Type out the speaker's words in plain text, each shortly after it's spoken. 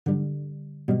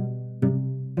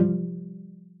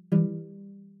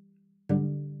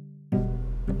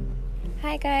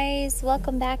Hi guys,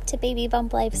 welcome back to Baby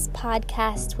Bump Life's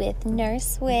podcast with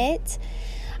Nurse Wit.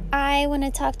 I want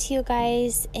to talk to you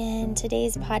guys in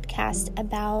today's podcast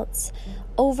about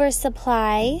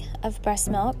oversupply of breast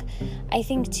milk. I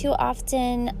think too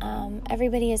often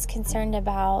everybody is concerned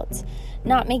about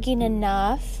not making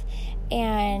enough,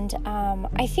 and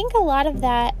I think a lot of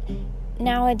that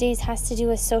nowadays has to do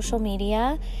with social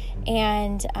media.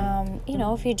 And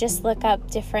if you just look up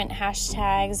different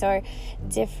hashtags or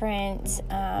different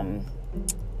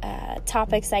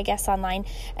topics, I guess, online,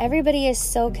 everybody is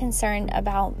so concerned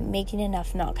about making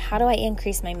enough milk. How do I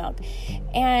increase my milk?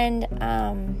 And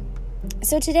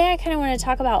so today I kind of want to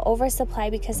talk about oversupply,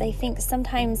 because I think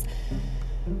sometimes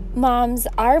moms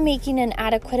are making an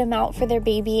adequate amount for their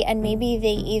baby, and maybe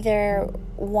they either,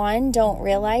 one, don't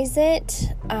realize it,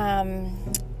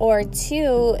 or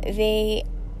two, they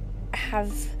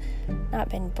have not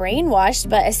been brainwashed,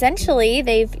 but essentially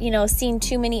they've, seen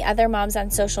too many other moms on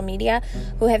social media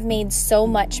who have made so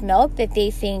much milk that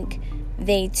they think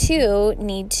they too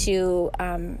need to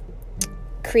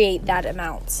create that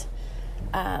amount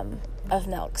of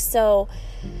milk. So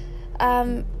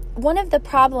one of the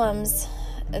problems,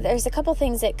 there's a couple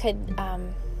things that could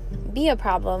be a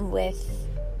problem with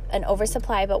an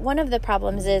oversupply, but one of the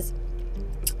problems is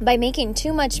by making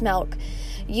too much milk,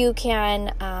 you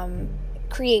can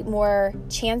create more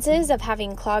chances of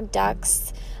having clogged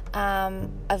ducts,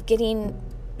 of getting,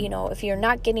 if you're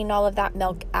not getting all of that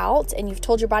milk out and you've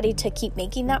told your body to keep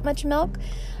making that much milk,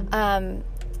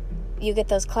 you get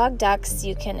those clogged ducts.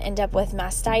 You can end up with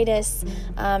mastitis,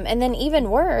 and then even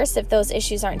worse, if those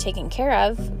issues aren't taken care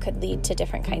of, could lead to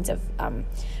different kinds of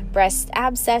breast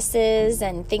abscesses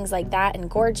and things like that,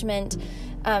 engorgement.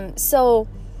 So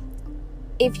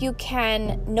if you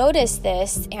can notice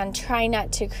this and try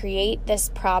not to create this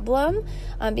problem,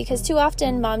 because too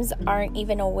often moms aren't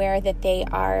even aware that they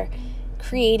are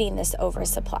creating this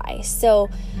oversupply. So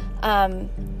I'll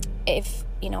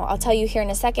tell you here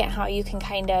in a second how you can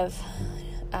kind of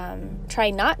try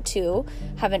not to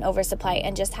have an oversupply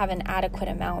and just have an adequate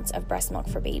amount of breast milk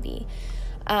for baby.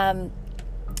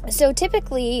 So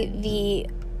typically the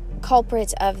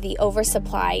culprit of the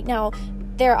oversupply, now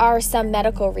there are some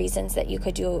medical reasons that you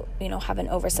could have an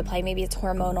oversupply. Maybe it's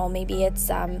hormonal, maybe it's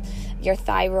your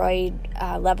thyroid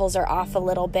levels are off a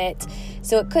little bit.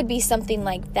 So it could be something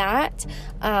like that.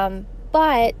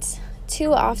 But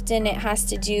too often it has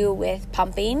to do with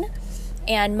pumping,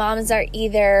 and moms are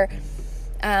either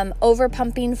over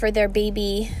pumping for their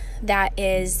baby that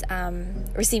is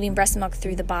receiving breast milk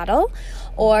through the bottle,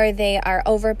 or they are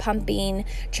over pumping,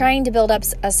 trying to build up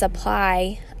a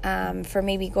supply for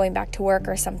maybe going back to work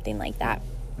or something like that.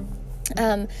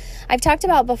 I've talked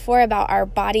about before about our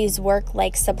bodies work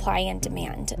like supply and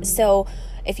demand. So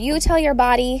if you tell your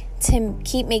body to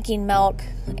keep making milk,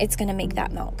 it's going to make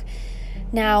that milk.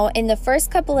 Now, in the first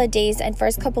couple of days and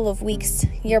first couple of weeks,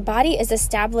 your body is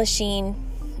establishing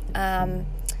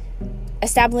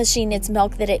its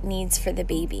milk that it needs for the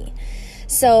baby.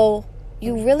 So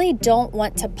you really don't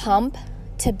want to pump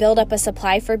to build up a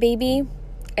supply for baby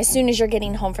as soon as you're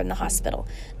getting home from the hospital.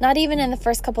 Not even in the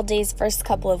first couple days, first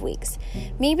couple of weeks.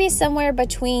 Maybe somewhere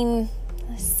between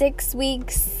 6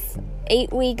 weeks,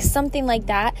 8 weeks, something like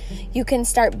that, you can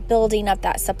start building up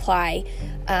that supply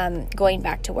going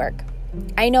back to work.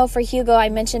 I know for Hugo, I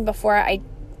mentioned before, I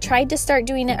tried to start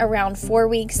doing it around 4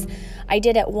 weeks. I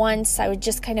did it once. I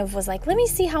just kind of was like, let me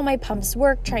see how my pumps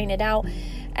work, trying it out.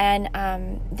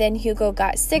 And then Hugo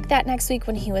got sick that next week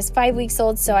when he was 5 weeks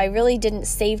old, so I really didn't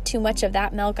save too much of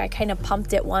that milk. I kind of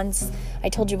pumped it once. I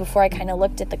told you before, I kind of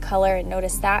looked at the color and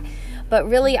noticed that. But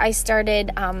really, I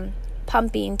started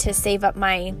pumping to save up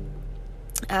my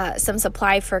some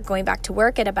supply for going back to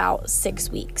work at about 6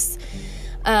 weeks.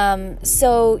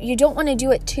 So you don't want to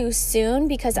do it too soon,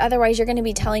 because otherwise you're going to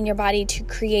be telling your body to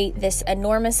create this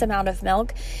enormous amount of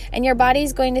milk, and your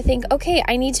body's going to think, okay,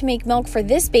 I need to make milk for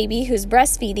this baby who's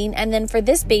breastfeeding, and then for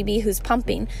this baby who's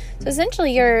pumping. So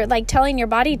essentially you're like telling your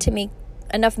body to make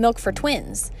enough milk for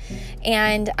twins.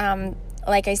 And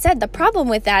like I said, the problem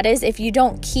with that is if you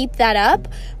don't keep that up,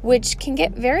 which can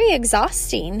get very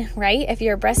exhausting, right? If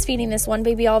you're breastfeeding this one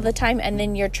baby all the time and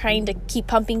then you're trying to keep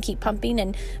pumping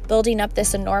and building up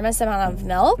this enormous amount of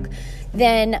milk,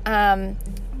 then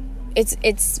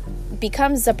it's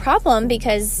becomes a problem,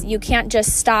 because you can't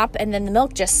just stop and then the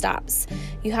milk just stops.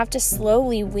 You have to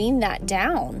slowly wean that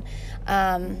down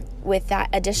with that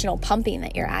additional pumping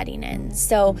that you're adding in.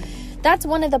 So that's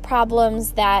one of the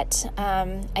problems that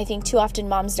I think too often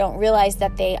moms don't realize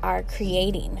that they are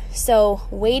creating. So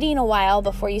waiting a while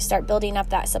before you start building up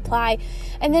that supply,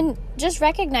 and then just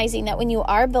recognizing that when you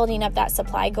are building up that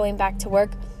supply going back to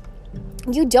work,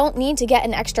 you don't need to get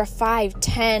an extra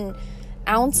 5-10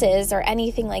 ounces or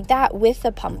anything like that with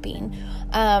the pumping.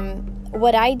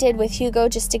 What I did with Hugo,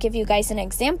 just to give you guys an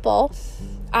example,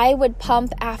 I would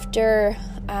pump after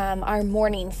our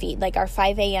morning feed, like our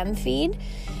 5 a.m. feed,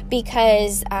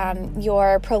 because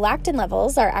your prolactin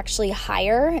levels are actually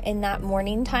higher in that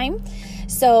morning time.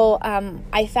 So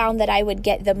I found that I would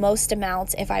get the most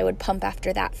amounts if I would pump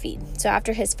after that feed. So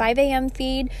after his 5 a.m.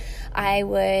 feed, I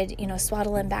would,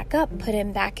 swaddle him back up, put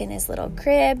him back in his little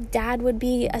crib. Dad would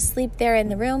be asleep there in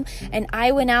the room. And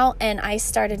I went out and I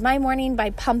started my morning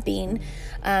by pumping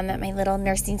at my little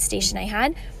nursing station I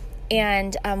had,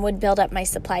 and would build up my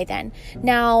supply then.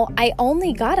 Now, I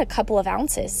only got a couple of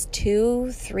ounces,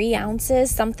 2-3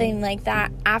 ounces, something like that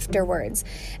afterwards.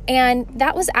 And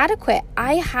that was adequate.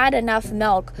 I had enough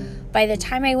milk. By the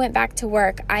time I went back to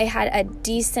work, I had a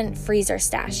decent freezer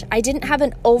stash. I didn't have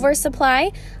an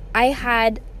oversupply. I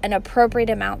had an appropriate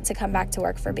amount to come back to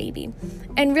work for baby.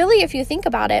 And really, if you think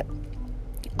about it,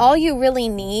 all you really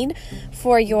need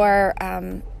for your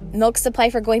milk supply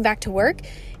for going back to work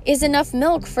is enough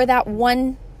milk for that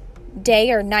one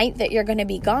day or night that you're going to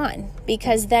be gone.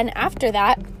 Because then after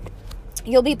that,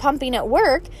 you'll be pumping at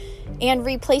work and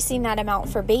replacing that amount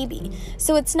for baby.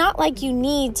 So it's not like you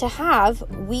need to have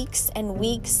weeks and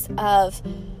weeks of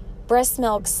breast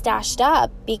milk stashed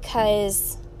up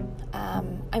because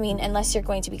unless you're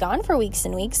going to be gone for weeks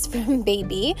and weeks from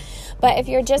baby. But if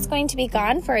you're just going to be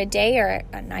gone for a day or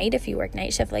a night, if you work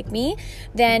night shift like me,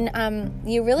 then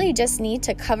you really just need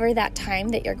to cover that time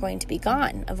that you're going to be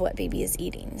gone of what baby is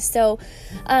eating. So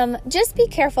just be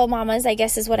careful, mamas, I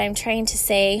guess is what I'm trying to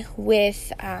say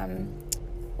with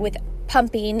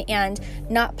pumping and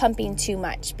not pumping too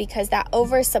much, because that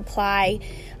oversupply,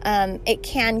 it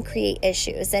can create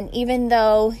issues. And even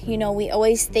though, we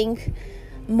always think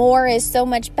more is so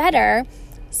much better,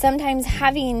 sometimes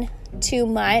having too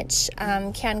much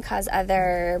can cause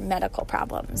other medical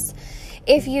problems.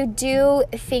 If you do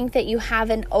think that you have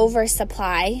an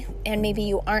oversupply and maybe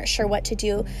you aren't sure what to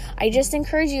do, I just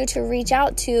encourage you to reach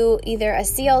out to either a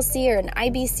CLC or an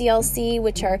IBCLC,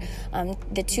 which are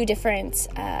the two different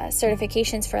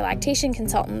certifications for lactation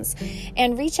consultants,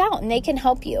 and reach out and they can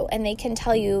help you and they can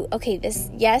tell you, okay,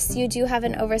 yes, you do have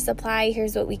an oversupply,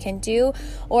 here's what we can do.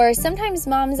 Or sometimes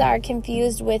moms are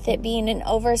confused with it being an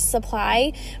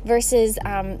oversupply versus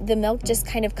the milk just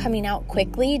kind of coming out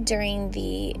quickly during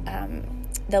the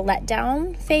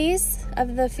letdown phase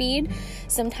of the feed.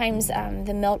 Sometimes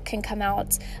the milk can come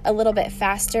out a little bit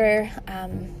faster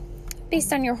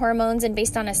based on your hormones and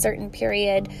based on a certain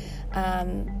period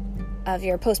of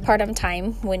your postpartum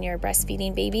time when you're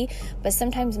breastfeeding baby. But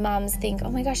sometimes moms think, oh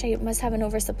my gosh, I must have an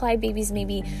oversupply. Baby's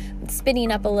maybe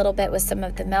spitting up a little bit with some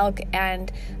of the milk.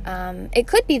 And it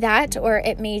could be that, or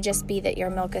it may just be that your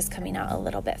milk is coming out a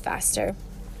little bit faster.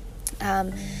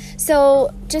 So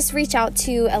just reach out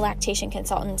to a lactation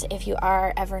consultant if you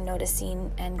are ever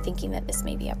noticing and thinking that this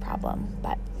may be a problem.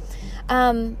 But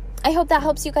I hope that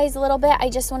helps you guys a little bit. I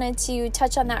just wanted to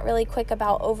touch on that really quick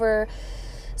about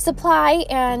oversupply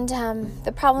and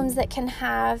the problems that can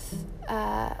have,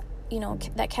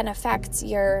 that can affect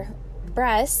your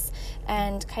breasts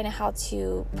and kind of how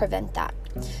to prevent that.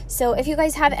 So if you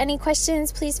guys have any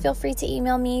questions, please feel free to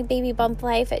email me,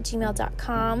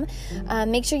 babybumplife@gmail.com.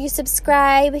 Make sure you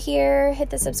subscribe here, hit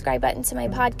the subscribe button to my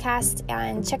podcast,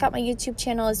 and check out my YouTube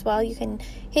channel as well. You can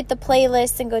hit the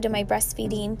playlist and go to my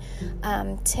breastfeeding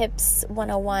tips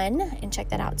 101 and check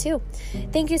that out too.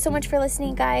 Thank you so much for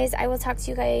listening, guys. I will talk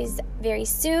to you guys very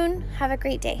soon. Have a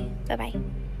great day. Bye-bye.